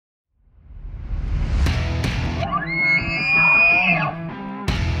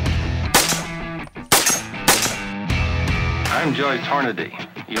enjoys Hornady.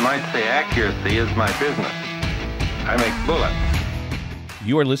 You might say accuracy is my business. I make bullets.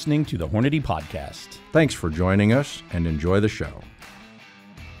 You are listening to the Hornady Podcast. Thanks for joining us, and enjoy the show.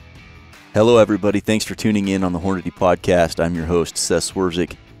 Hello, everybody. Thanks for tuning in on the Hornady Podcast. I'm your host, Seth.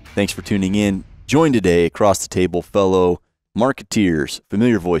 Thanks for tuning in. Joined today across the table, fellow marketeers,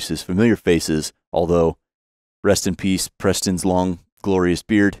 familiar voices, familiar faces, although rest in peace, Preston's long, glorious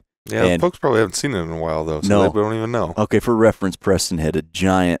beard. Yeah, and folks probably haven't seen it in a while, though, so no. they don't even know. Okay, for reference, Preston had a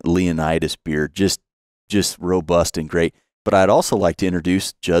giant Leonidas beard, just robust and great. But I'd also like to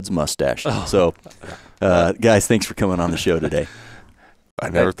introduce Judd's mustache. Oh. So, guys, thanks for coming on the show today. I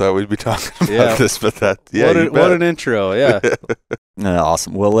never thought we'd be talking about this, but what an intro, yeah.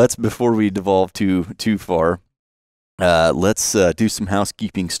 Awesome. Well, before we devolve too far, let's do some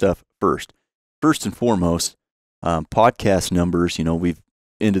housekeeping stuff first. First and foremost, podcast numbers. You know, we've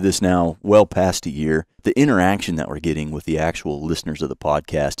into this now well past a year. The interaction that we're getting with the actual listeners of the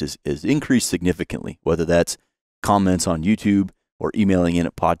podcast is increased significantly, whether that's comments on YouTube or emailing in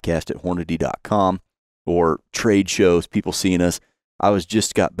at podcast@hornady.com or trade shows, people seeing us. I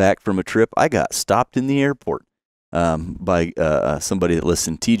just got back from a trip. I got stopped in the airport by somebody that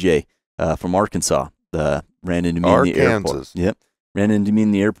listened, TJ from Arkansas. Ran into me in the airport. Yep, ran into me in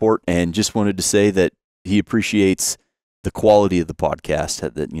the airport and just wanted to say that he appreciates the quality of the podcast,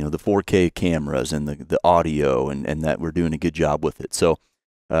 that the 4K cameras and the audio, and that we're doing a good job with it. So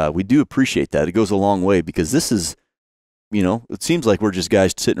we do appreciate that. It goes a long way because this is, it seems like we're just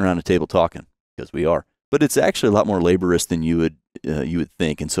guys sitting around a table talking, because we are. But it's actually a lot more laborious than you would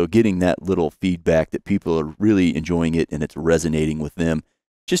think. And so getting that little feedback that people are really enjoying it and it's resonating with them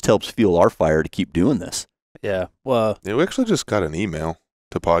just helps fuel our fire to keep doing this. Yeah. Well, yeah, we actually just got an email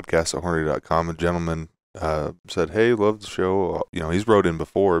to podcast@hornady.com. A gentleman said, "Hey, love the show." He's wrote in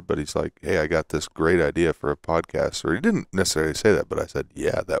before, but he's like, "Hey, I got this great idea for a podcast." Or he didn't necessarily say that, but I said,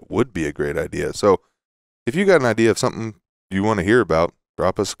 "Yeah, that would be a great idea." So if you got an idea of something you want to hear about,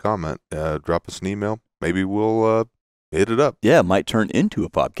 drop us a comment, drop us an email. Maybe we'll hit it up. Yeah, it might turn into a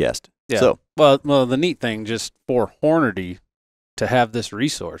podcast. Yeah. So, well, the neat thing just for Hornady to have this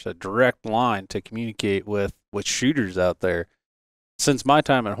resource, a direct line to communicate with shooters out there. Since my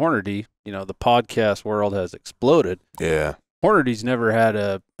time at Hornady, the podcast world has exploded. Yeah. Hornady's never had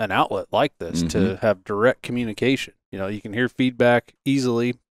an outlet like this to have direct communication. You can hear feedback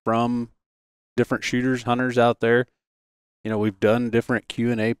easily from different shooters, hunters out there. We've done different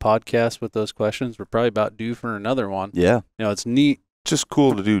Q&A podcasts with those questions. We're probably about due for another one. Yeah. It's neat. Just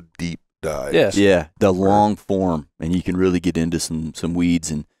cool to do deep dives. Yes. Yeah, the long form, and you can really get into some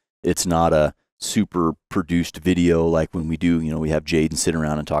weeds, and it's not a super produced video like when we do, we have Jaden sit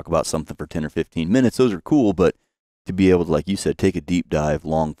around and talk about something for 10 or 15 minutes. Those are cool, but to be able to, like you said, take a deep dive,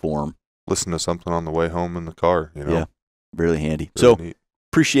 long form. Listen to something on the way home in the car, Yeah, really handy. Really so neat.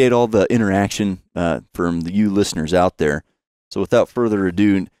 Appreciate all the interaction from you listeners out there. So without further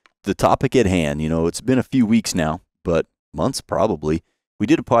ado, the topic at hand, it's been a few weeks now, but months probably. We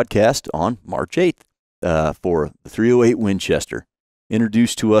did a podcast on March 8th for the 308 Winchester,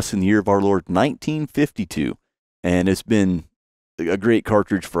 introduced to us in the year of our Lord 1952. And it's been a great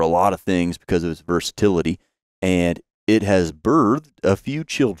cartridge for a lot of things because of its versatility. And it has birthed a few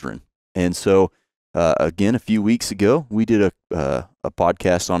children. And so, again, a few weeks ago, we did a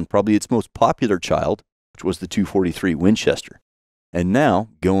podcast on probably its most popular child, which was the 243 Winchester. And now,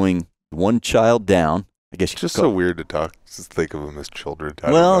 going one child down, I guess it's just so weird to just think of them as children.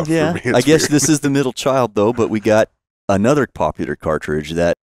 Well, yeah, I guess weird. This is the middle child, though, but we got another popular cartridge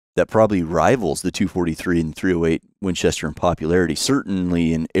that probably rivals the 243 and 308 Winchester in popularity.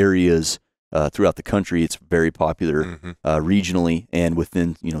 Certainly in areas throughout the country, it's very popular regionally, and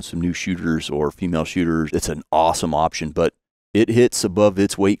within some new shooters or female shooters, it's an awesome option, but it hits above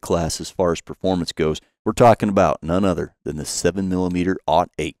its weight class as far as performance goes. We're talking about none other than the 7mm-08.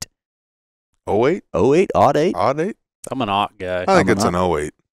 08? 08, 08? Odd 8? I'm an aught guy. I think it's an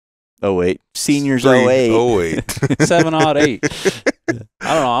 08. 08. Seniors 08. 08. 7-08.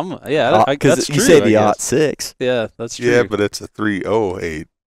 I don't know. Because you say the 06. Yeah, that's true. Yeah, but it's a 308.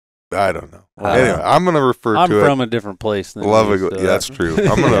 I don't know. Anyway, I'm going to refer to it. I'm from a different place than you, yeah, that's true.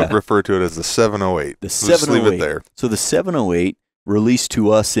 I'm going to refer to it as the 708. The 708. Just leave it there. So the 708 released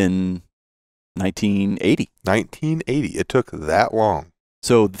to us in 1980. 1980. It took that long.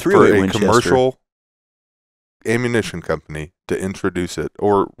 So the 308 Winchester. For a commercial ammunition company to introduce it,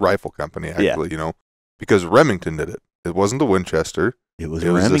 or rifle company, actually, because Remington did it. It wasn't the Winchester. It was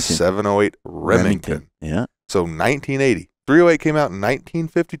the 708 Remington. Yeah. So 1980. 308 came out in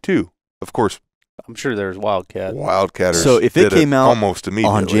 1952. Of course, I'm sure there's Wildcat. Wildcatters. So if it did came out almost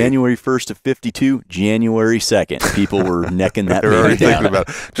immediately on January 1st of 52, January 2nd, people were necking that they're already baby thinking down. about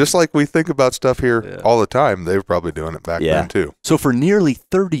it. Just like we think about stuff here all the time, they were probably doing it back then too. So for nearly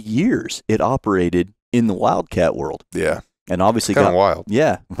 30 years, it operated in the Wildcat world. Yeah. And obviously Kind of got wild.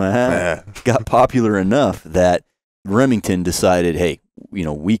 Yeah. Nah. Got popular enough that Remington decided, hey, we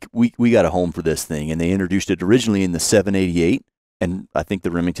got a home for this thing. And they introduced it originally in the 788 and I think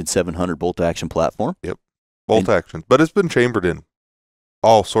the Remington 700 bolt-action platform. Yep. Bolt action. But it's been chambered in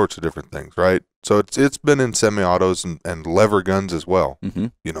all sorts of different things, right? So it's been in semi-autos and lever guns as well. Mm-hmm.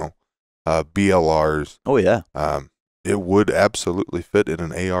 BLRs. Oh, yeah. It would absolutely fit in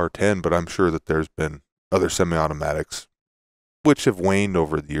an AR-10, but I'm sure that there's been other semi-automatics which have waned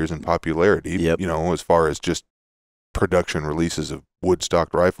over the years in popularity, Yep. As far as just production releases of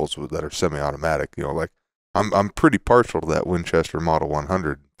wood-stocked rifles that are semi-automatic. Like I'm pretty partial to that Winchester Model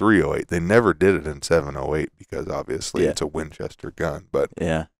 100 308. They never did it in 708 because obviously it's a Winchester gun, but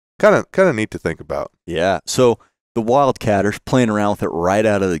Yeah. kind of neat to think about. Yeah. So the Wildcatters playing around with it right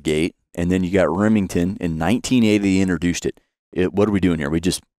out of the gate, and then you got Remington in 1980. They introduced it. What are we doing here? We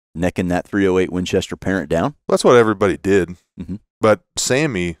just necking that 308 Winchester parent down? That's what everybody did. Mm-hmm. But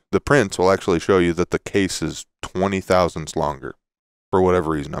Sammy, the prints, will actually show you that the case is 20 thousandths longer for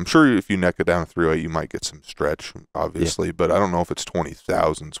whatever reason. I'm sure if you neck it down a 308, you might get some stretch, obviously, but I don't know if it's 20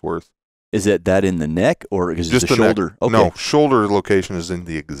 thousandths worth. Is that in the neck or is it Just the shoulder? Neck. Okay. No, shoulder location is in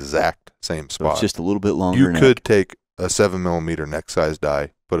the exact same So spot. it's just a little bit longer. You neck. could take a 7mm neck size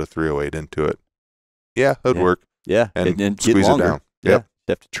die, put a 308 into it. Yeah, that would work. Yeah. And get squeeze it longer. down. Yeah. Yep.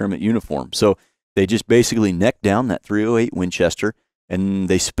 You have to trim it uniform. So they just basically necked down that 308 Winchester, and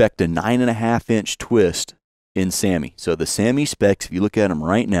they spec'd a 9.5-inch twist in Sammy. So the Sammy specs, if you look at them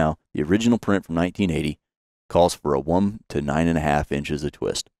right now, the original print from 1980 calls for a 1 to 9.5 inches of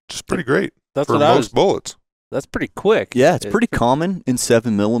twist. Just pretty great That's for what I was. most bullets. That's pretty quick. Yeah, it's pretty common in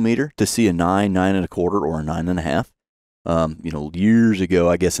 7mm to see a 9, 9.25, or a 9.5. Years ago,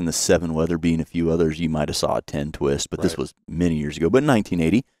 I guess in the 7 Weatherby and a few others, you might have saw a 10 twist, but this was many years ago. But in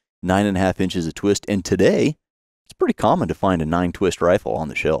 1980, 9.5 inches of twist, and today it's pretty common to find a 9 twist rifle on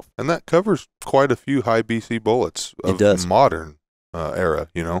the shelf. And that covers quite a few high BC bullets of It does. modern era,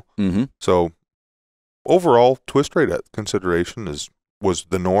 Mm-hmm. So overall, twist rate consideration was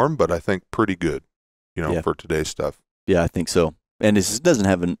the norm, but I think pretty good, for today's stuff. Yeah, I think so. And this doesn't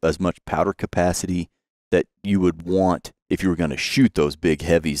have as much powder capacity that you would want if you were going to shoot those big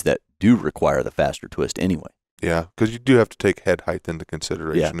heavies that do require the faster twist anyway. Yeah, because you do have to take head height into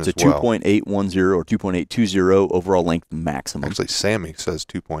consideration It's as a well. 2.810 or 2.820 overall length maximum. Actually, Sammy says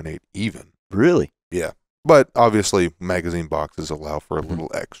 2.8 even. Really? Yeah, but obviously magazine boxes allow for a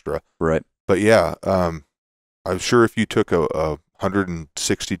little extra. Right. But yeah, I'm sure if you took a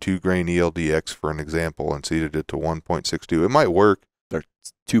 162 grain ELDX for an example and seated it to 1.62, it might work. Or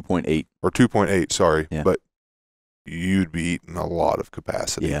 2.8. Or 2.8, sorry. Yeah. But you'd be eating a lot of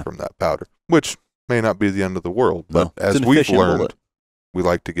capacity Yeah. from that powder, which may not be the end of the world. But No, it's as an we've efficient learned, bullet. we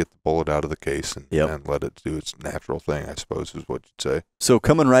like to get the bullet out of the case and Yep. let it do its natural thing, I suppose is what you'd say. So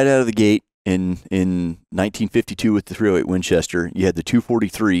coming right out of the gate in 1952 with the 308 Winchester, you had the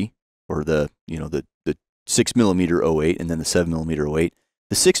 243 or the 6mm 08 and then the 7mm 08.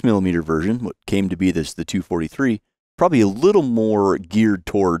 The 6mm version, what came to be the 243, probably a little more geared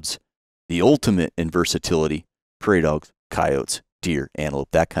towards the ultimate in versatility, prairie dogs, coyotes, deer, antelope,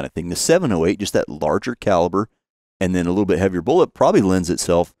 that kind of thing. The 708, just that larger caliber and then a little bit heavier bullet, probably lends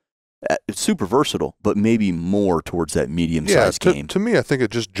itself. It's super versatile, but maybe more towards that medium-sized game. To me, I think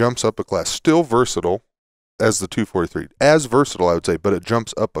it just jumps up a class. Still versatile as the 243. As versatile, I would say, but it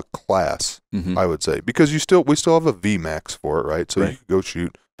jumps up a class, Mhm. I would say, because we still have a VMAX for it, right? So Right. you could go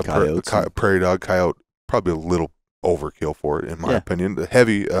shoot a Coyotes and- prairie dog, coyote, probably a little overkill for it, in my Yeah. opinion. The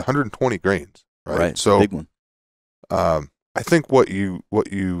heavy, 120 grains, right? Right, So big one. I think what you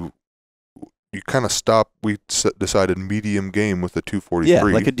kind of stopped. We decided medium game with the 243. Yeah,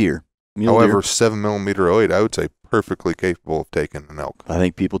 like a deer. Mule However, deer. 7mm 08, I would say perfectly capable of taking an elk. I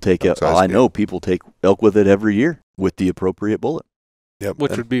think people take elk. Elk-sized I know game. people take elk with it every year with the appropriate bullet. Yep.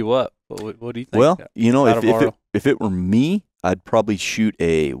 Which and- would be what? What do you think? Well, Out of if it were me, I'd probably shoot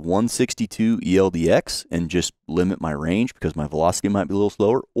a 162 ELDX and just limit my range because my velocity might be a little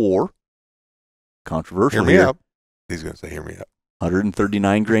slower. Or controversial hear me here, out. He's going to say, hear me out.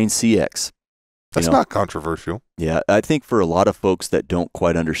 139 grain CX. That's You know? not controversial. Yeah, I think for a lot of folks that don't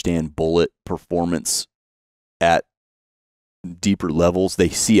quite understand bullet performance at deeper levels, they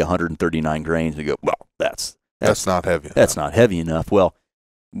see 139 grains and go, "Well, that's Not heavy. not heavy enough." Well,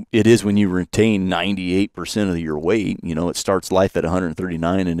 it is when you retain 98% of your weight. You know, it starts life at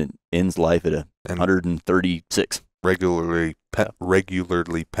 139 and it ends life at 136. Regularly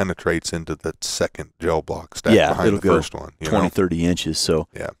penetrates into the second gel block stack behind it'll the go first one. 20, 30 inches. So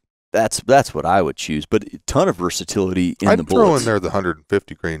yeah, that's what I would choose. But a ton of versatility in the bullets. I'd throw in there the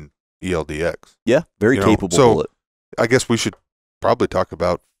 150 grain ELDX. Yeah, very capable bullet. I guess we should probably talk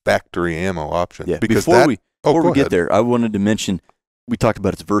about factory ammo options. Yeah, because before we go get ahead. there, I wanted to mention, we talked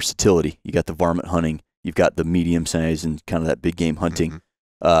about its versatility. You got the varmint hunting, you've got the medium size and kind of that big game hunting.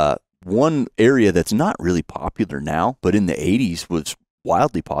 Mm-hmm. One area that's not really popular now, but in the 80s was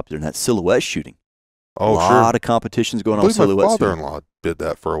wildly popular, and that's silhouette shooting. Oh, a lot of competitions going on with silhouette my shooting. father-in-law did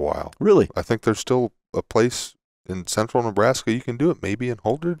that for a while. Really? I think there's still a place in central Nebraska you can do it, maybe in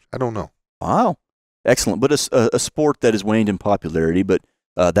Holdridge. I don't know. Wow. Excellent. But a sport that has waned in popularity, but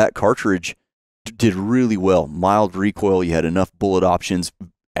that cartridge did really well. Mild recoil, you had enough bullet options,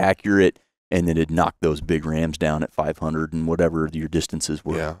 accurate, and then it knocked those big rams down at 500 and whatever your distances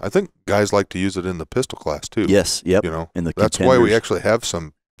were. Yeah, I think guys like to use it in the pistol class too. Yes, yep. You know, in the that's why we actually have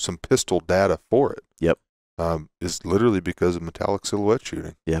some pistol data for it. Yep. Is literally because of metallic silhouette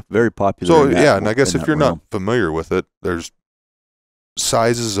shooting. Yeah, very popular. So and I guess if you're not familiar with it, there's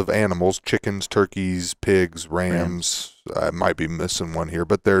sizes of animals: chickens, turkeys, pigs, rams. I might be missing one here,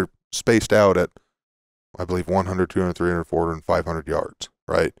 but they're spaced out at, I believe, 100, 200, 300, 400, and 500 yards,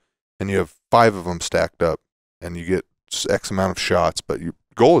 right? And you have 5 of them stacked up, and you get X amount of shots, but your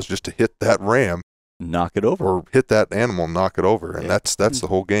goal is just to hit that ram, knock it over, or hit that animal, knock it over, and that's the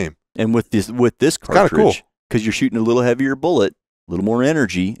whole game. And with this cartridge, because you're shooting a little heavier bullet, a little more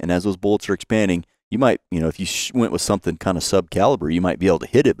energy, and as those bullets are expanding, you might, if you went with something kind of sub-caliber, you might be able to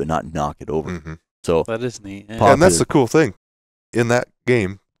hit it but not knock it over. Mm-hmm. So that is neat. Yeah. And that's the cool thing in that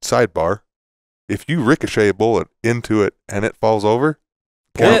game. Sidebar: if you ricochet a bullet into it and it falls over,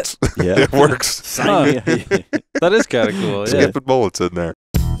 counts. Yeah. It works. That is kind of cool. Yeah. Skipping bullets in there.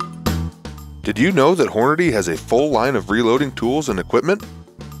 Did you know that Hornady has a full line of reloading tools and equipment?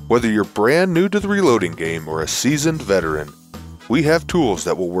 Whether you're brand new to the reloading game or a seasoned veteran, we have tools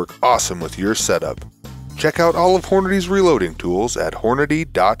that will work awesome with your setup. Check out all of Hornady's reloading tools at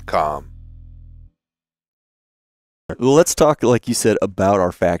Hornady.com. Well, let's talk, like you said, about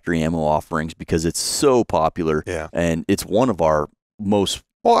our factory ammo offerings because it's so popular. Yeah. And it's one of our most...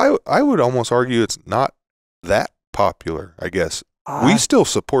 Well, I would almost argue it's not that popular, I guess. We still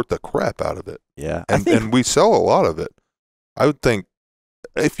support the crap out of it. Yeah. And we sell a lot of it. I would think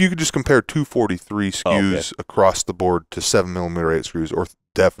if you could just compare 243 SKUs across the board to 7mm-08 screws, or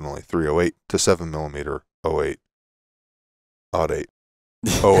definitely 308 to 7mm-08, odd 8,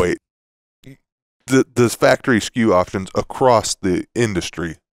 08. The factory SKU options across the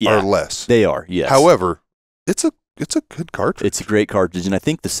industry are less. They are, yes. However, it's a good cartridge. It's a great cartridge, and I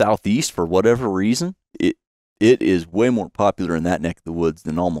think the Southeast, for whatever reason, it is way more popular in that neck of the woods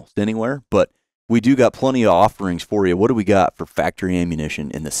than almost anywhere. But we do got plenty of offerings for you. What do we got for factory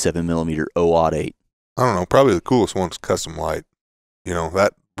ammunition in the 7mm-08? I don't know. Probably the coolest one's custom light.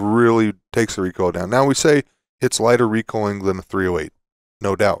 That really takes the recoil down. Now we say it's lighter recoiling than a 308.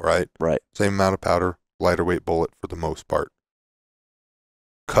 No doubt, right? Right. Same amount of powder, lighter weight bullet for the most part.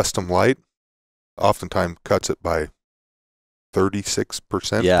 Custom light oftentimes cuts it by 36%,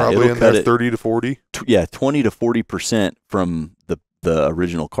 probably in there, 30 to 40. 20 to 40% from the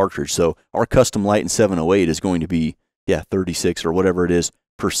original cartridge. So our custom light in 708 is going to be 36 or whatever it is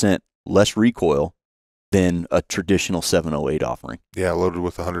 % less recoil than a traditional 708 offering. Yeah, loaded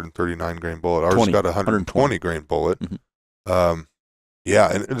with a 139 grain bullet. Ours got a 120 grain bullet. Mm-hmm.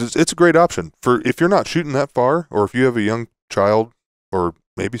 Yeah, and it's a great option for if you're not shooting that far, or if you have a young child, or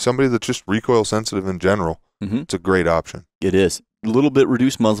maybe somebody that's just recoil sensitive in general. Mm-hmm. It's a great option. It is. A little bit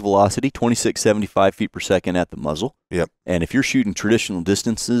reduced muzzle velocity, 26.75 feet per second at the muzzle. Yep. And if you're shooting traditional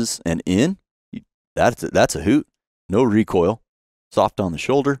distances and that's a hoot. No recoil, soft on the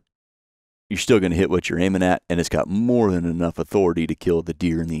shoulder. You're still going to hit what you're aiming at, and it's got more than enough authority to kill the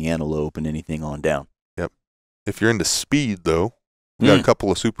deer and the antelope and anything on down. Yep. If you're into speed, though, we got a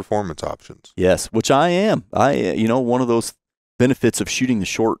couple of super performance options. Yes, which I am. One of those benefits of shooting the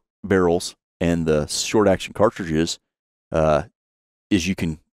short barrels and the short action cartridges is you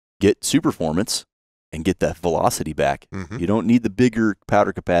can get super performance and get that velocity back. Mm-hmm. You don't need the bigger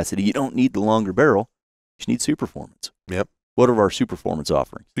powder capacity. You don't need the longer barrel. You just need super performance. Yep. What are our super performance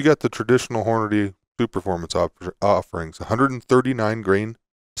offerings? You got the traditional Hornady super performance offerings, 139 grain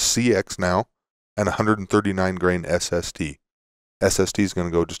CX now, and 139 grain SST. SST is going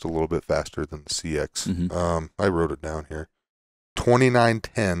to go just a little bit faster than the CX. Mm-hmm. I wrote it down here.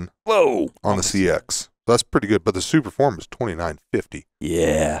 2910 Whoa! on the CX. So that's pretty good. But the super form is 2950.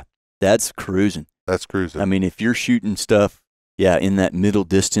 Yeah, that's cruising. That's cruising. I mean, if you're shooting stuff, in that middle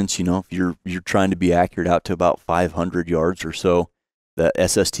distance, if you're trying to be accurate out to about 500 yards or so, the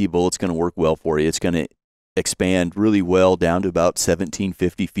SST bullet's going to work well for you. It's going to expand really well down to about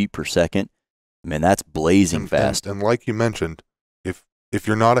 1750 feet per second. Man, that's blazing fast. And like you mentioned, if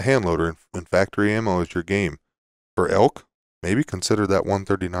you're not a hand loader and factory ammo is your game, for elk, maybe consider that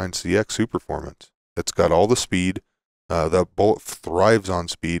 139CX Superformance. It's got all the speed. The bullet thrives on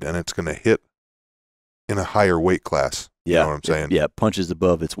speed, and it's going to hit in a higher weight class. You know what I'm saying? Yeah, punches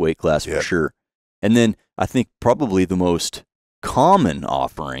above its weight class for sure. And then I think probably the most common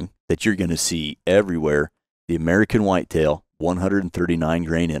offering that you're going to see everywhere, the American Whitetail 139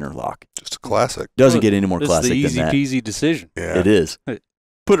 grain interlock. Just a classic. Doesn't get any more classic than that. It's the easy peasy decision. Yeah. It is.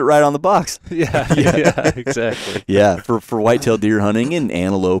 Put it right on the box. Yeah, exactly. Yeah, for whitetail deer hunting and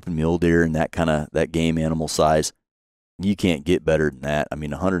antelope and mule deer and that game animal size, you can't get better than that. I mean,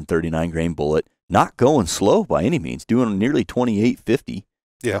 139 grain bullet, not going slow by any means, doing nearly 2850.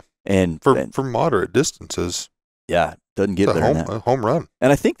 Yeah. And for moderate distances, doesn't get better than that. A home run.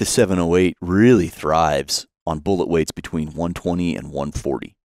 And I think the 708 really thrives on bullet weights between 120 and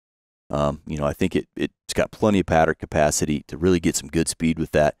 140. I think it's got plenty of powder capacity to really get some good speed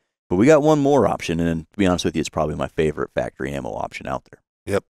with that. But we got one more option, and to be honest with you, it's probably my favorite factory ammo option out there.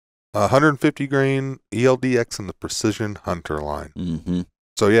 Yep. 150 grain ELDX in the Precision Hunter line. Mm-hmm.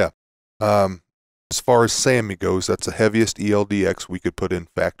 So, as far as SAMI goes, that's the heaviest ELDX we could put in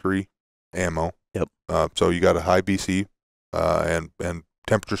factory ammo. Yep. So you got a high BC and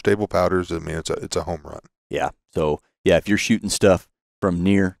temperature stable powders. I mean, it's a home run. Yeah. So if you're shooting stuff from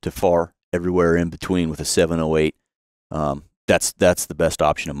near to far, everywhere in between with a 708, that's the best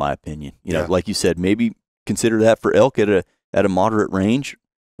option in my opinion. Like you said, maybe consider that for elk at a moderate range.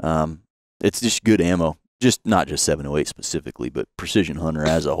 It's just good ammo. Just not just 708 specifically, but Precision Hunter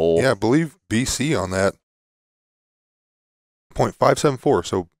as a whole. Yeah, I believe BC on that 0.574.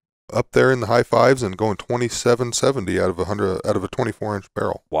 So up there in the high fives and going 2770 out of a 24-inch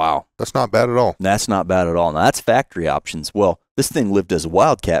barrel. Wow, that's not bad at all. That's not bad at all. Now that's factory options. Well, this thing lived as a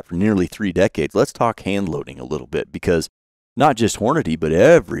Wildcat for nearly 3 decades. Let's talk hand loading a little bit, because not just Hornady, but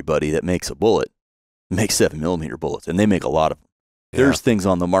everybody that makes a bullet makes 7mm bullets, and they make a lot of them. Yeah. There's things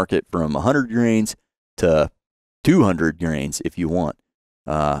on the market from 100 grains to 200 grains if you want,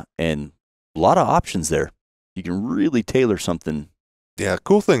 and a lot of options there. You can really tailor something. Yeah,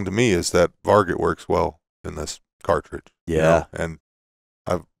 cool thing to me is that Varget works well in this cartridge. Yeah, and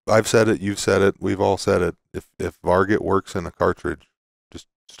I've said it, you've said it, we've all said it. If Varget works in a cartridge, just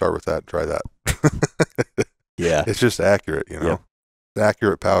start with that and try that. Yeah, it's just accurate,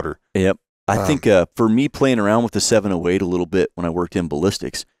 accurate powder. Yep. I think for me, playing around with the 708 a little bit when I worked in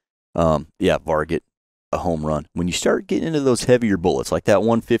ballistics, Varget, a home run. When you start getting into those heavier bullets, like that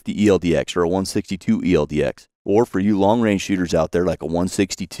 150 ELDX or a 162 ELDX, or for you long-range shooters out there, like a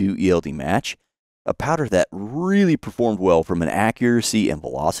 162 ELD match, a powder that really performed well from an accuracy and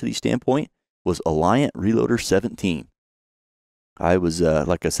velocity standpoint was Alliant Reloader 17. I was,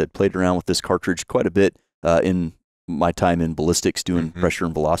 like I said, played around with this cartridge quite a bit in my time in ballistics doing pressure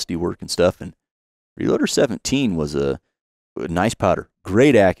and velocity work and stuff, and Reloader 17 was a nice powder.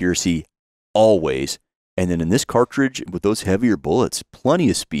 Great accuracy, always. And then in this cartridge, with those heavier bullets, plenty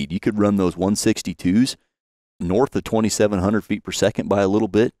of speed. You could run those 162s north of 2,700 feet per second by a little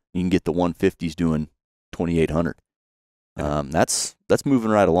bit. You can get the 150s doing 2,800. That's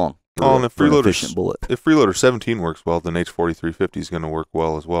moving right along. And if Freeloader 17 works well, then H4350 is going to work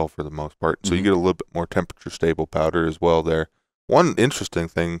well as well for the most part. So you get a little bit more temperature stable powder as well there. One interesting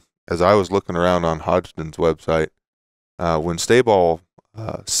thing, as I was looking around on Hodgdon's website, when Stayball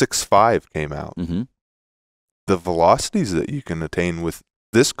 6.5 came out, the velocities that you can attain with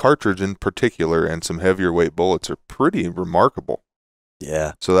this cartridge in particular and some heavier weight bullets are pretty remarkable.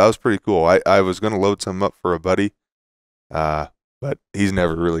 Yeah. So that was pretty cool. I was going to load some up for a buddy, but he's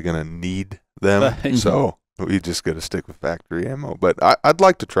never really going to need them. So we just got to stick with factory ammo. But I'd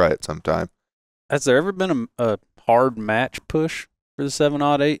like to try it sometime. Has there ever been a hard match push for the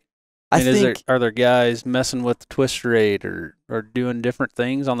 708? I think, are there guys messing with the twister 8 or doing different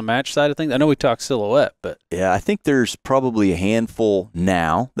things on the match side of things? I know we talked silhouette, but yeah, I think there's probably a handful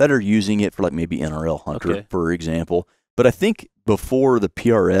now that are using it for like maybe NRL Hunter, for example. But I think before the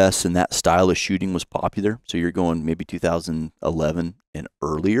PRS and that style of shooting was popular, so you're going maybe 2011 and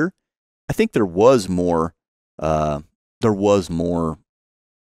earlier, I think there was more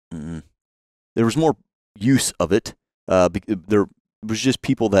use of it. There was just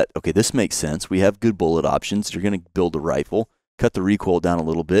people that, okay, this makes sense. We have good bullet options. You're going to build a rifle, cut the recoil down a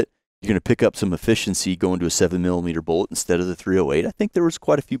little bit. you're going to pick up some efficiency going to a 7mm bullet instead of the 308. I think there was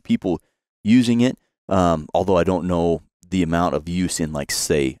quite a few people using it, although I don't know the amount of use in, like,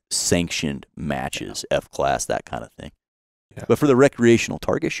 say, sanctioned matches, F-class, that kind of thing. Yeah. But for the recreational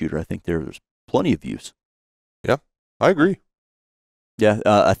target shooter, I think there's plenty of use. Yeah, I agree. Yeah,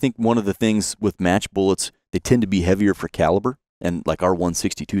 I think one of the things with match bullets, they tend to be heavier for caliber, and like our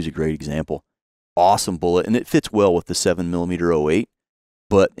 162 is a great example. Awesome bullet, and it fits well with the 7mm-08,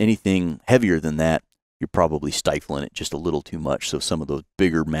 but anything heavier than that, you're probably stifling it just a little too much. So some of those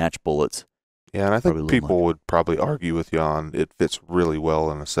bigger match bullets. Yeah, and I think people would probably argue with you on it fits really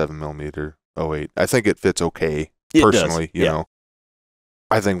well in a 7mm-08. I think it fits okay, personally, you know.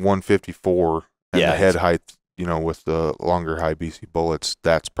 I think 154 and the head height, you know, with the longer high BC bullets,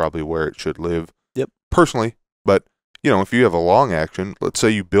 that's probably where it should live. Yep. Personally, but, you know, if you have a long action, let's say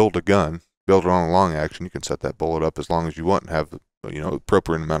you build a gun, build it on a long action, you can set that bullet up as long as you want and have the, you know,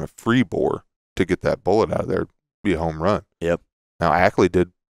 appropriate amount of free bore to get that bullet out of there. Be a home run. Yep. Now, Ackley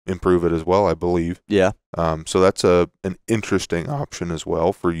did improve it as well, I believe. Yeah. So that's an interesting option as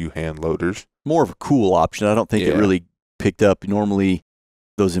well for you hand loaders. More of a cool option. I don't think it really picked up. Normally,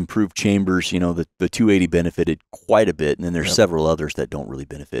 those improved chambers, you know, the 280 benefited quite a bit, and then there's several others that don't really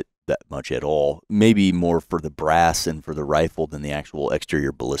benefit that much at all. Maybe more for the brass and for the rifle than the actual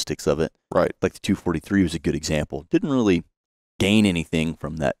exterior ballistics of it. Right. Like the 243 was a good example. Didn't really gain anything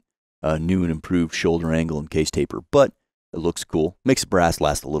from that new and improved shoulder angle and case taper, but it looks cool. Makes the brass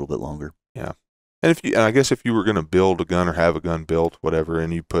last a little bit longer. Yeah. And I guess if you were going to build a gun or have a gun built, whatever,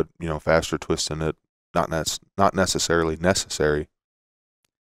 and you put, you know, faster twists in it, not necessarily necessary.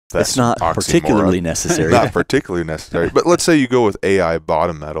 It's not particularly necessary. Not particularly necessary. But let's say you go with AI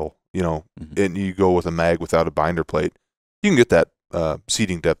bottom metal, you know, and you go with a mag without a binder plate. You can get that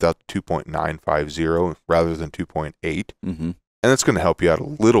seating depth out to 2.950 rather than 2.8. And that's going to help you out a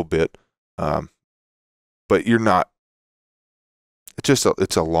little bit. But you're not.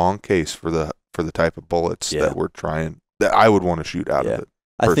 It's a long case for the type of bullets that we're trying, that I would want to shoot out of it,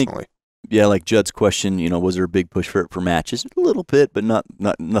 personally. I think, like Judd's question, you know, was there a big push for it for matches? A little bit, but not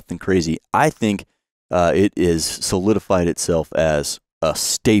nothing crazy. I think it is solidified itself as a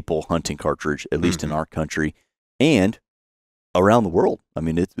staple hunting cartridge, at least in our country, and around the world. I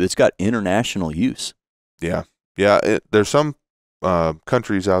mean, it's got international use. Yeah. Yeah, there's some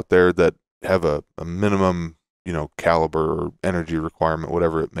countries out there that have a minimum, you know, caliber or energy requirement,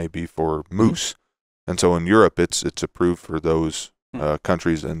 whatever it may be, for moose. And so in Europe, it's approved for those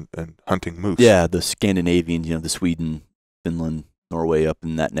countries and hunting moose. Yeah, the Scandinavians, you know, the Sweden, Finland, Norway, up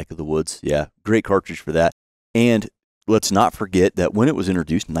in that neck of the woods. Yeah, great cartridge for that. And let's not forget that when it was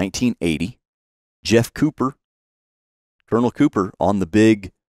introduced in 1980, Colonel Cooper, on the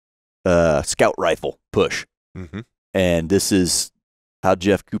big scout rifle push. And this is how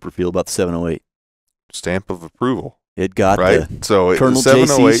Jeff Cooper feel about the 708. Stamp of approval. It got the Colonel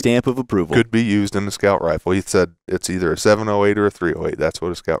JC stamp of approval. Could be used in a scout rifle. He said it's either a 708 or a 308. That's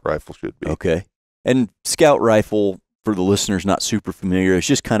what a scout rifle should be. Okay. And scout rifle, for the listeners not super familiar, it's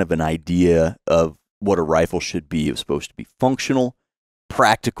just kind of an idea of what a rifle should be. It was supposed to be functional,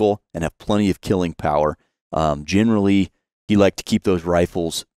 practical, and have plenty of killing power. Generally, he liked to keep those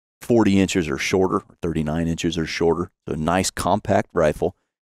rifles 40 inches or shorter, or 39 inches or shorter. So a nice compact rifle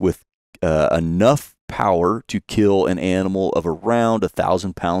with enough power to kill an animal of around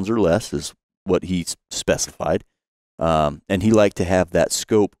 1,000 pounds or less is what he specified. And he liked to have that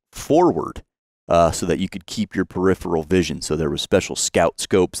scope forward so that you could keep your peripheral vision. So there was special scout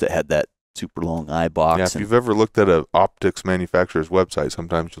scopes that had that super long eye box. Yeah, if you've ever looked at an optics manufacturer's website,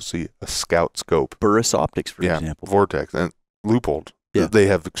 sometimes you'll see a scout scope. Burris Optics, for example. Vortex and Leupold. Yeah. They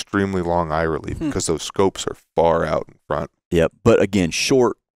have extremely long eye relief because those scopes are far out in front. Yep, but again,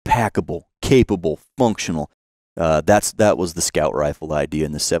 short, packable, capable, functional. That was the scout rifle idea,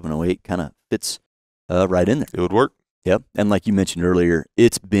 and the 708 kind of fits right in there. It would work. Yep, and like you mentioned earlier,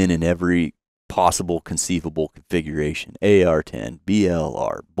 it's been in every possible conceivable configuration: AR-10,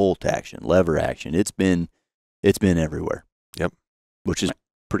 BLR, bolt action, lever action. It's been everywhere. Yep, which is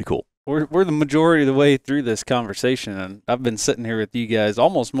pretty cool. We're the majority of the way through this conversation, and I've been sitting here with you guys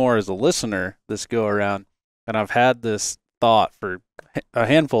almost more as a listener this go around, and I've had this thought for a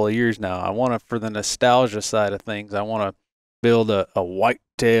handful of years now. I want to, for the nostalgia side of things, I want to build a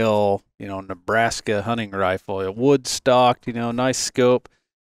whitetail, you know, Nebraska hunting rifle, a wood stocked, you know, nice scope.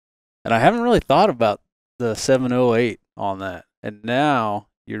 And I haven't really thought about the 708 on that. And now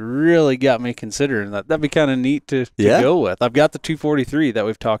you really got me considering that. That'd be kind of neat to go with. I've got the 243 that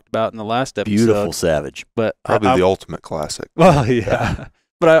we've talked about in the last episode. Beautiful Savage. But probably the ultimate classic. Well, yeah.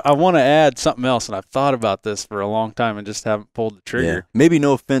 But I want to add something else, and I've thought about this for a long time and just haven't pulled the trigger. Yeah. Maybe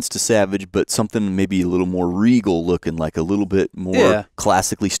no offense to Savage, but something maybe a little more regal looking, like a little bit more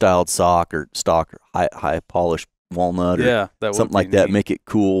classically styled stock or high polished walnut or something like that. Make it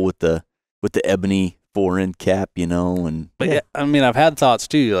cool with the ebony 4-end cap, and but I mean, I've had thoughts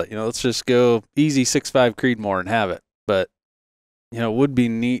too, like, let's just go easy 6.5 Creedmoor and have it. But it would be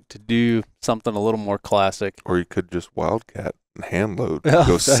neat to do something a little more classic. Or you could just wildcat and hand load, go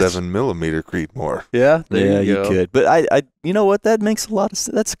 7mm Creedmoor. Yeah, you could. But I you know what? That makes a lot of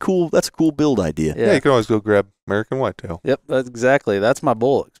sense. That's a cool build idea. Yeah, you can always go grab American Whitetail. Yep, that's my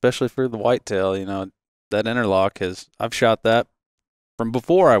bullet, especially for the whitetail. That interlock I've shot that from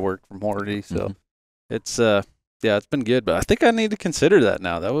before I worked from Hornady, so it's it's been good. But I think I need to consider that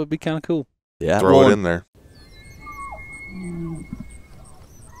now. That would be kind of cool. Yeah, throw it in there.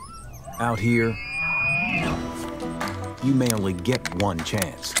 Out here, you may only get one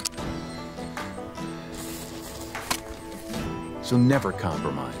chance. So never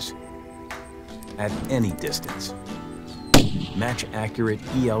compromise. At any distance. Match accurate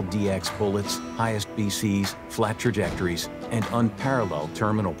ELDX bullets, highest BCs, flat trajectories, and unparalleled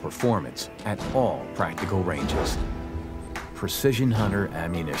terminal performance at all practical ranges. Precision Hunter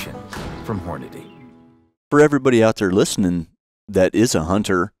ammunition from Hornady. For everybody out there listening that is a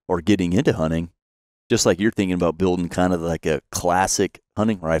hunter or getting into hunting, just like you're thinking about building kind of like a classic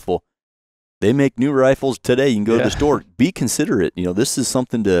hunting rifle, they make new rifles today. You can go to the store. Be considerate. This is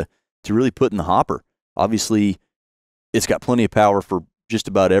something to really put in the hopper. Obviously, it's got plenty of power for just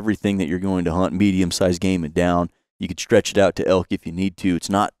about everything that you're going to hunt, medium-sized game and down. You could stretch it out to elk if you need to. It's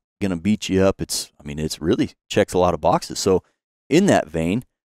not going to beat you up. It's really checks a lot of boxes. So in that vein,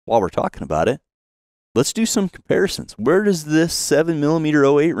 while we're talking about it, let's do some comparisons. Where does this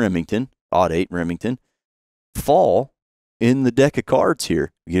 7mm-08 Remington, odd 8 Remington, fall in the deck of cards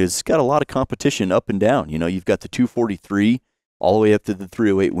here? Because it's got a lot of competition up and down. You've got the 243 all the way up to the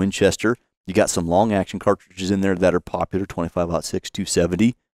 308 Winchester. You got some long-action cartridges in there that are popular, 25-06,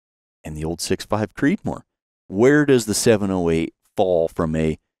 270, and the old 6.5 Creedmoor. Where does the 708 fall from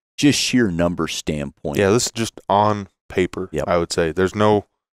a just sheer number standpoint? Yeah, this is just on paper, I would say. There's no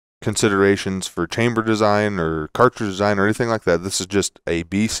considerations for chamber design or cartridge design or anything like that. This is just a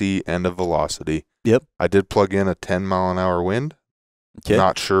BC and a velocity. Yep. I did plug in a 10-mile-an-hour wind. Okay.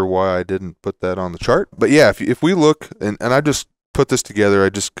 Not sure why I didn't put that on the chart. But yeah, if we look, and I just put this together, I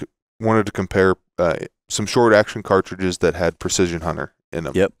just wanted to compare some short-action cartridges that had Precision Hunter in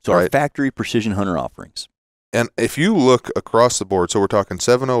them. Yep. So our factory Precision Hunter offerings. And if you look across the board, so we're talking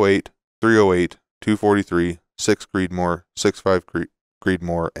 708, 308, 243, 6 Creedmoor, 6.5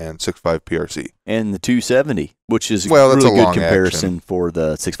 Creedmoor, and 6.5 PRC. And the 270, which is that's really a good long comparison action for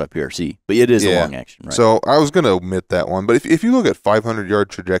the 6.5 PRC. But it is a long action, right? So I was going to omit that one. But if you look at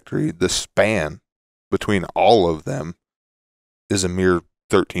 500-yard trajectory, the span between all of them is a mere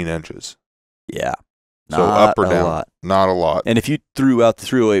 13 inches. Yeah. So up or down, not a lot. And if you threw out the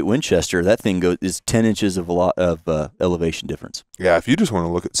 308 Winchester, that thing is 10 inches of elevation difference. Yeah, if you just want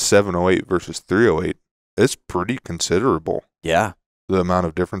to look at 708 versus 308, it's pretty considerable. Yeah. The amount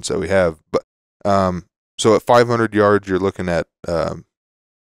of difference that we have. But so at 500 yards, you're looking at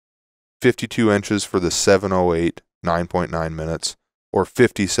 52 inches for the 708, 9.9 minutes, or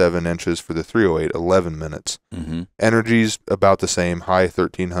 57 inches for the 308, 11 minutes. Mm-hmm. Energy's about the same, high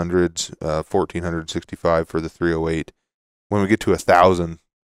 1300s, 1465 for the 308. When we get to 1,000,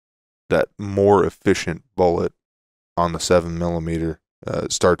 that more efficient bullet on the 7mm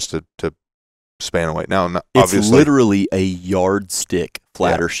starts to span away. Now, obviously, it's literally a yardstick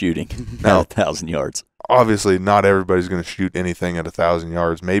flatter shooting now, at 1,000 yards. Obviously, not everybody's going to shoot anything at 1,000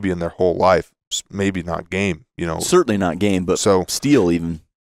 yards, maybe in their whole life. Maybe not game, Certainly not game, but steel even.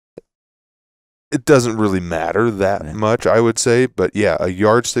 It doesn't really matter that much, I would say. But yeah, a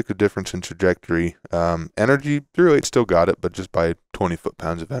yardstick of difference in trajectory. Energy, 308 still got it, but just by 20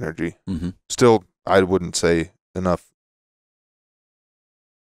 foot-pounds of energy. Mm-hmm. Still, I wouldn't say enough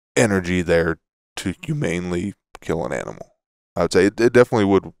energy there to humanely kill an animal. I would say it definitely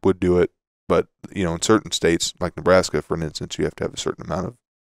would do it, but in certain states, like Nebraska, for instance, you have to have a certain amount of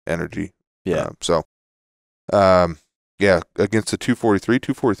energy. Yeah. Against the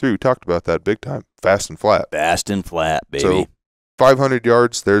 243, we talked about that big time. Fast and flat. Fast and flat, baby. So 500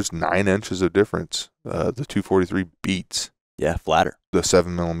 yards, there's 9 inches of difference. The 243 beats. Yeah, flatter. The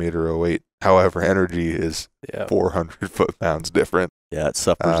 7mm-08. However, energy is 400 foot-pounds different. Yeah, it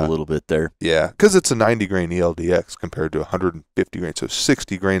suffers a little bit there. Yeah, because it's a 90 grain ELDX compared to 150 grains, so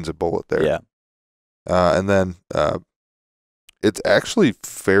 60 grains of bullet there. Yeah. And then it's actually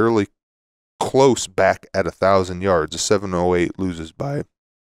fairly close back at 1,000 yards. The 708 loses by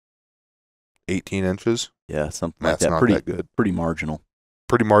 18 inches. Yeah, something like That's that. not Pretty that good. pretty marginal.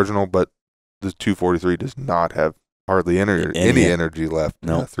 Pretty marginal, but the 243 does not have hardly any energy left.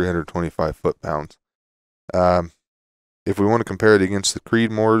 No. 325 foot-pounds. If we want to compare it against the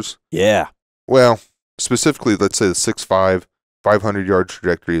Creedmoors, Yeah. well, specifically, let's say the 6.5, 500-yard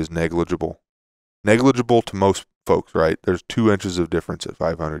trajectory is negligible. Negligible to most folks, right? There's 2 inches of difference at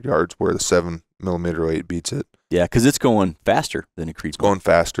 500 yards, where the 7mm-08 beats it. Yeah, because it's going faster than a Creedmoor. It's going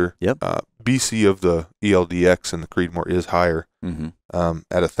faster. Yep. BC of the ELDX and the Creedmoor is higher. Mm-hmm.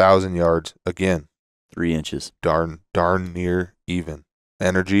 At 1,000 yards, again, 3 inches. darn near even.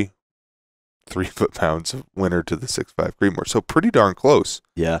 Energy, 3 foot-pounds of winner to the 6.5 Creedmoor. So pretty darn close.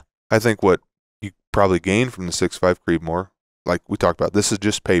 Yeah. I think what you probably gain from the 6.5 Creedmoor, like we talked about, this is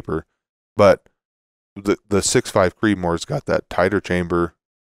just paper, but the 6.5 Creedmoor's got that tighter chamber.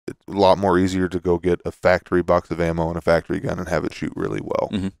 It's a lot more easier to go get a factory box of ammo and a factory gun and have it shoot really well.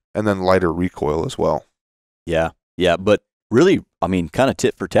 Mm-hmm. And then lighter recoil as well. Yeah. Yeah, but really, I mean, kind of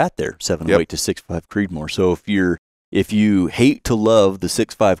tit for tat there, 708 to 6.5 Creedmoor. So if you hate to love the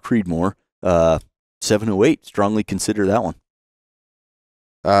 6.5 Creedmoor, 708, strongly consider that one.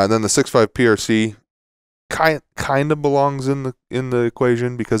 And then the 6.5 PRC kind of belongs in the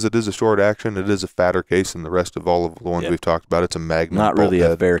equation because it is a short action. It is a fatter case than the rest of all of the ones we've talked about. It's a Magnum. Not really bolt a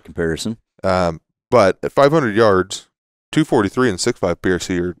head. fair comparison. But at 500 yards, 243 and 6.5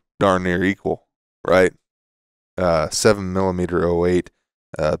 PRC are darn near equal, right? 7mm-08.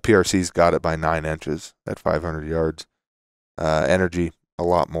 PRC's got it by 9 inches at 500 yards. Energy, a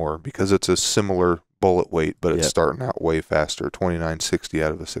lot more because it's a similar bullet weight, but it's starting out way faster. 2960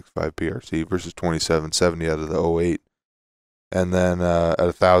 out of a 6.5 PRC versus 2770 out of the 08. And then at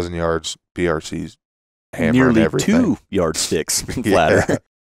 1,000 yards, PRC's hammering Nearly everything. 2 yardsticks flatter. Yeah.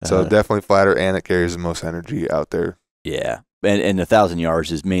 So definitely flatter, and it carries the most energy out there. Yeah. And 1,000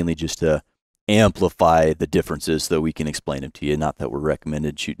 yards is mainly just to amplify the differences so we can explain them to you. Not that we're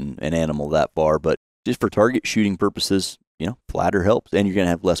recommended shooting an animal that far, but just for target shooting purposes, flatter helps, and you're going to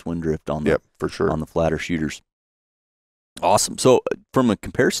have less wind drift on the, for sure. on the flatter shooters. Awesome. So from a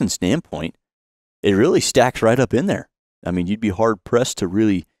comparison standpoint, it really stacks right up in there. I mean, you'd be hard pressed to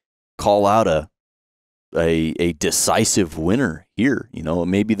really call out a decisive winner here.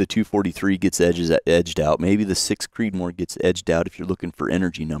 Maybe the 243 gets edged out. Maybe the 6 Creedmoor gets edged out if you're looking for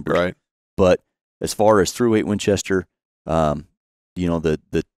energy numbers. Right. But as far as through-weight Winchester, the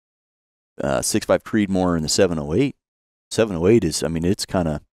 6.5 Creedmoor and the 708 is, I mean, it's kind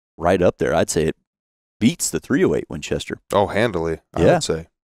of right up there. I'd say it beats the 308 Winchester. Oh, handily, I would say.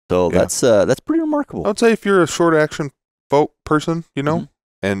 So that's pretty remarkable. I would say if you're a short action person,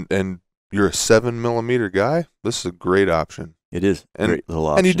 and you're a 7mm guy, this is a great option. It is a great little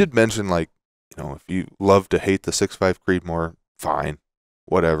option. And you did mention, if you love to hate the 6.5 Creedmoor, fine,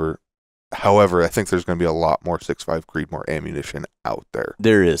 whatever. However, I think there's going to be a lot more 6.5 Creedmoor ammunition out there.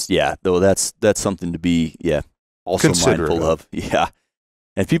 There is, yeah. Though that's something to be, also mindful of. Yeah.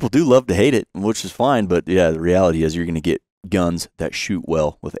 And people do love to hate it, which is fine. But, the reality is you're going to get guns that shoot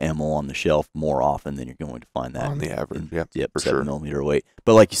well with ammo on the shelf more often than you're going to find that. On the average, Yep, for sure. 7mm-08.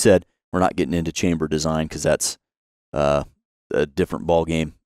 But like you said, we're not getting into chamber design because that's a different ball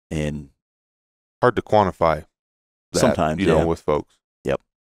game. And hard to quantify that, sometimes, with folks. Yep.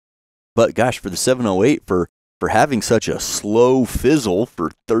 But gosh, for the 708, for having such a slow fizzle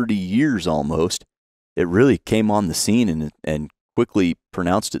for 30 years almost, it really came on the scene and quickly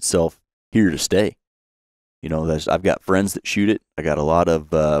pronounced itself here to stay. I've got friends that shoot it. I got a lot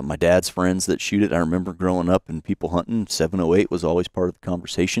of my dad's friends that shoot it. I remember growing up and people hunting, 708 was always part of the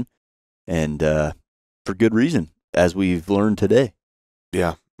conversation, and for good reason, as we've learned today.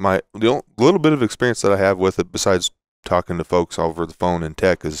 Yeah, the little bit of experience that I have with it, besides talking to folks over the phone in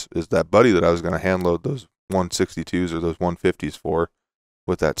tech, is that buddy that I was going to hand load those 162s or those 150s for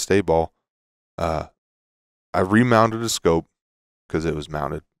with that stay ball. I remounted a scope because it was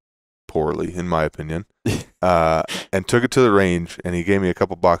mounted poorly, in my opinion, and took it to the range, and he gave me a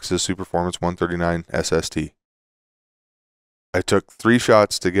couple boxes of Super Performance 139 SST. I took 3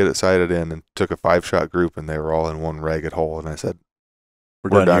 shots to get it sighted in and took a 5-shot group, and they were all in one ragged hole, and I said,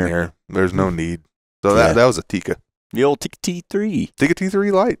 we're done here. There's no need. So that was a Tikka. The old Tikka T3. Tikka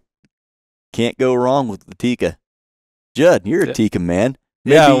T3 Light. Can't go wrong with the Tikka. Judd, you're a Tikka man.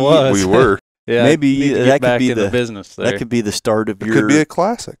 I was. We were. Yeah, maybe that could be the business there. That could be the start of It could be a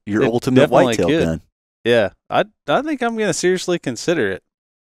classic. Your It ultimate definitely whitetail could. gun. Yeah, I think I'm going to seriously consider it.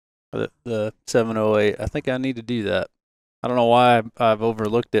 The 708. I think I need to do that. I don't know why I've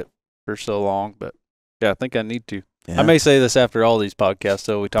overlooked it for so long, but I think I need to. Yeah. I may say this after all these podcasts,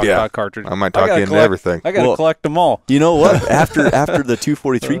 so we talk about cartridges. I might talk you into everything. I got to collect them all. You know what? After the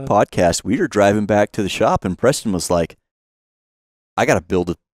 243 podcast, we were driving back to the shop, and Preston was like, I got to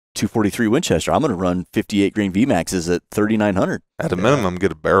build a 243 Winchester. I'm going to run 58 grain VMAXs at 3,900. At a minimum,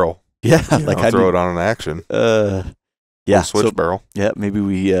 get a barrel. Yeah. Like I'll throw it on an action. Yeah. Switch barrel. Yeah. Maybe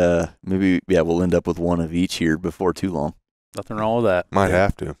we'll end up with one of each here before too long. Nothing wrong with that. Might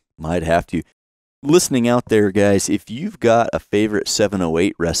have to. Might have to. Listening out there, guys, if you've got a favorite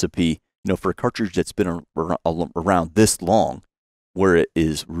 708 recipe, for a cartridge that's been around this long, where it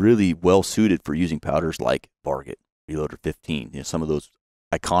is really well suited for using powders like Varget, Reloader 15, some of those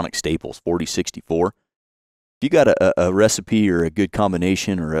iconic staples, 4064. If you got a recipe or a good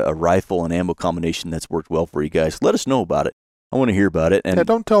combination or a rifle and ammo combination that's worked well for you guys, let us know about it. I want to hear about it. And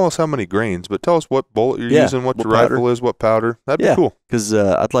don't tell us how many grains, but tell us what bullet you're using, what your powder. rifle is, what powder. That'd be cool. Because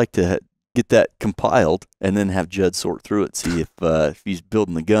I'd like to get that compiled and then have Judd sort through it, see if he's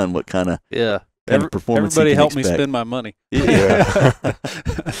building the gun, what kind of performance everybody he can help me expect. spend my money. Yeah.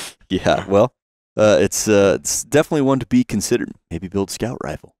 Yeah. Well, it's definitely one to be considered. Maybe build a scout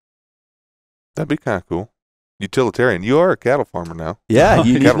rifle. That'd be kind of cool. Utilitarian. You are a cattle farmer now. Yeah,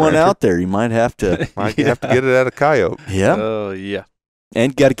 you need Cattle one rancher. out there. You might have to. Might have to get it at a coyote. Yeah. Oh, yeah.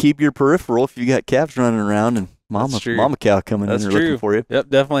 And got to keep your peripheral if you got calves running around and mama cow coming That's in and true. looking for you. Yep,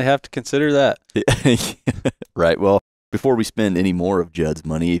 definitely have to consider that. Right. Well, before we spend any more of Judd's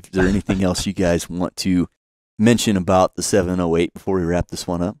money, is there anything else you guys want to mention about the 708 before we wrap this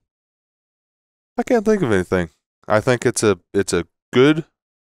one up? I can't think of anything. I think it's a good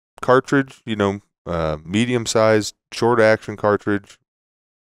cartridge, medium-sized, short-action cartridge,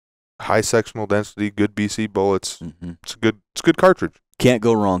 high sectional density, good BC bullets. Mm-hmm. It's a good cartridge. Can't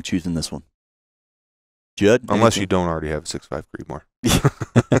go wrong choosing this one. Judd? Unless you don't already have a 6.5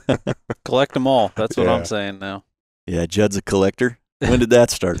 Creedmoor. Collect them all. That's what Yeah. I'm saying now. Yeah, Judd's a collector. When did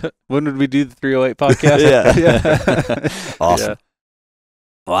that start? When did we do the 308 podcast? Yeah. Awesome. Yeah.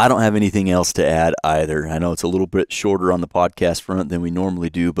 Well, I don't have anything else to add either. I know it's a little bit shorter on the podcast front than we normally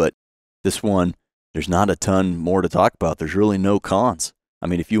do, but this one, there's not a ton more to talk about. There's really no cons. I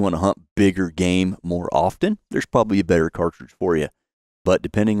mean, if you want to hunt bigger game more often, there's probably a better cartridge for you. But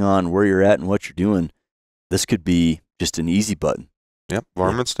depending on where you're at and what you're doing, this could be just an easy button. Yep,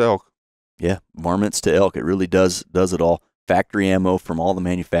 varmints to elk. Yeah, varmints to elk. It really does it all. Factory ammo from all the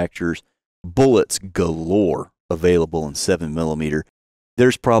manufacturers. Bullets galore available in 7mm.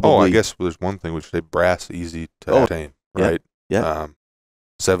 There's probably... Oh, I guess there's one thing we should say, brass easy to obtain, right? Yeah.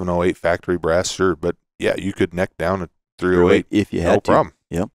 708 factory brass, sure, but yeah, you could neck down a 308 if you had no problem.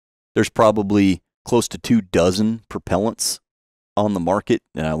 Yep. There's probably close to 24 propellants on the market.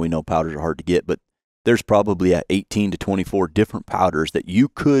 We know powders are hard to get, but there's probably 18 to 24 different powders that you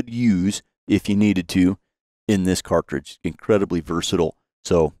could use if you needed to in this cartridge. Incredibly versatile.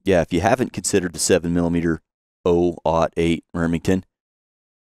 So, yeah, if you haven't considered the 7mm-08 Remington,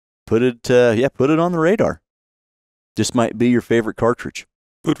 put it on the radar. This might be your favorite cartridge.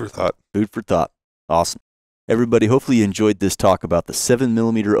 Food for thought. Food for thought. Awesome. Everybody, hopefully you enjoyed this talk about the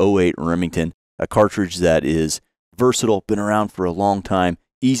 7mm-08 Remington, a cartridge that is versatile, been around for a long time,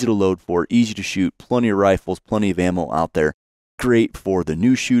 easy to load for, easy to shoot, plenty of rifles, plenty of ammo out there. Great for the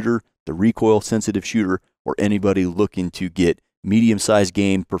new shooter, the recoil-sensitive shooter, or anybody looking to get medium-sized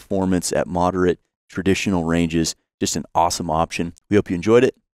game performance at moderate traditional ranges. Just an awesome option. We hope you enjoyed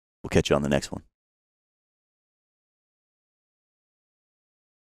it. We'll catch you on the next one.